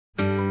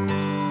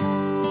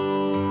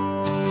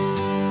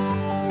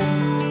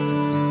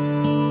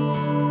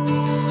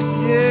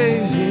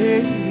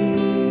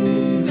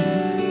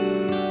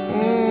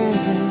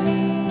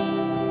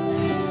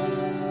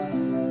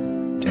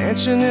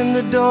dancing in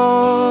the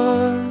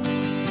dark,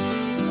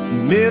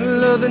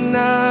 middle of the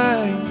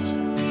night,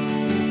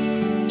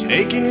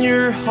 taking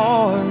your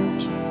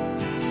heart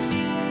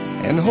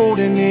and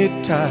holding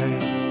it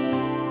tight.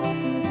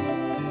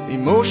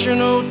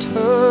 Emotional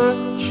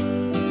touch,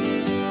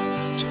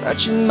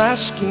 touching my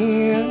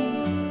skin,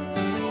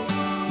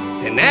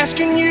 and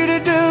asking you to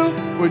do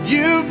what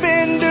you've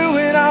been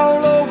doing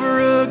all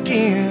over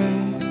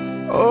again.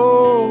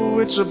 Oh,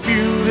 it's a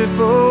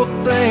beautiful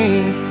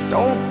thing.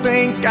 Don't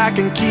think I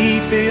can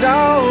keep it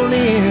all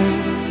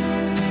in.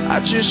 I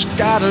just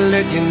gotta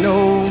let you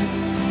know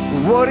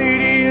what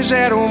it is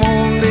that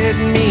won't let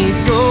me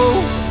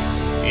go.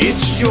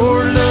 It's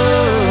your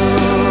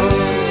love.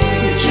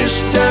 It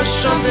just does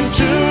something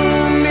to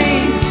me.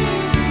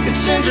 It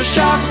sends a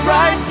shock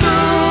right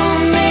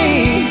through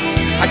me.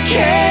 I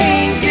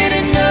can't get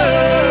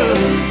enough.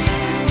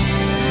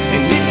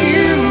 And if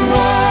you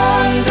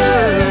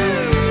wonder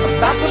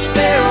about the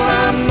spell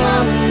I'm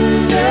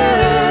under,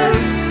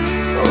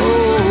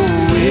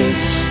 oh,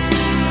 it's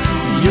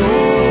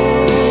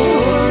your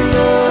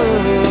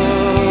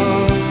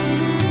love.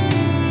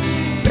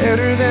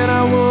 Better than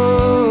I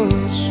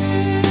was,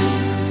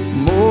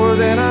 more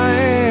than I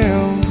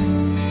am,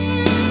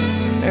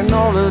 and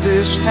all of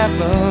this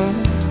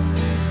happened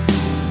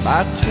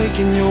by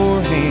taking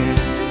your hand.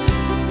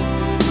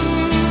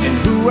 And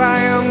who I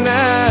am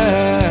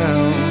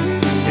now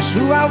is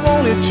who I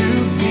wanted to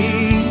be.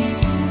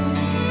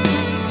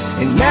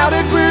 And now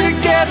that we're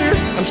together,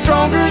 I'm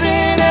stronger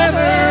than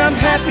ever. I'm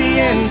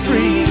happy and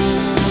free.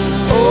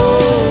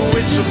 Oh,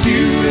 it's a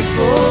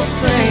beautiful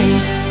thing.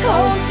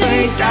 Don't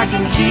think I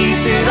can keep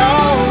it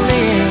all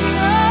in.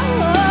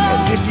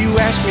 And if you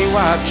ask me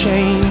why I've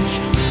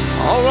changed,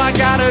 all I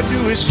gotta do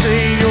is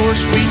say your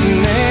sweet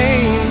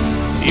name.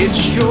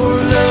 It's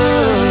your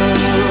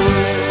love.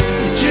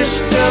 It just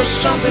does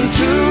something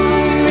to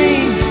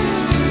me.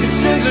 It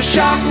sends a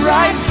shock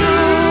right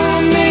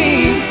through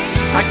me.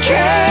 I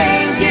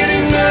can't get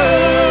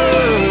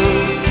enough.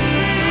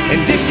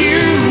 And if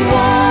you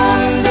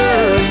wonder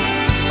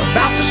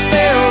about the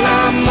spell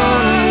I'm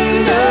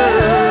under,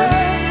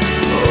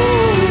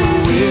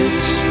 oh,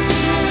 it's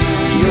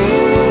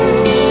your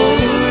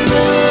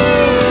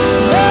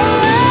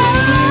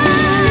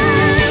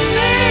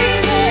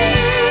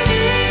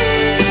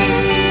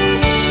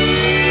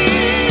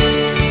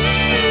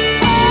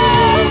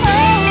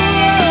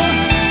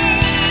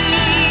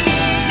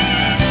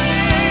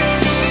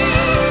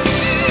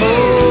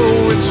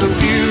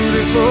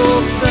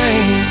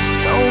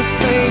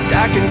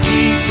I can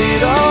keep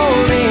it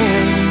all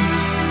in.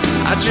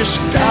 I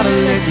just gotta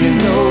let you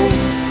know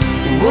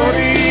what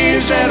it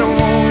is that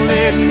won't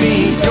let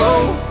me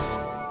go.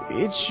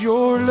 It's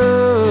your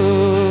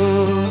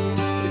love.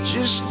 It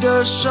just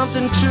does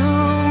something to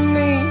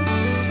me.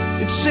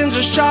 It sends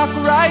a shock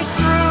right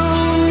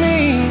through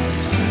me.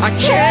 I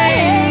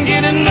can't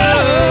get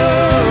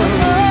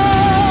enough.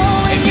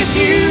 And if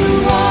you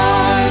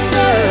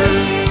wonder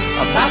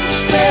about the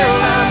spell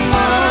I'm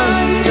under,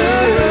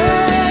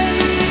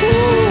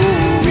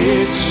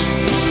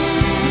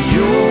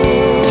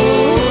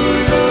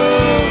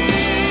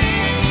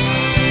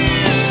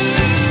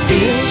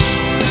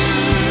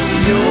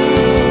 your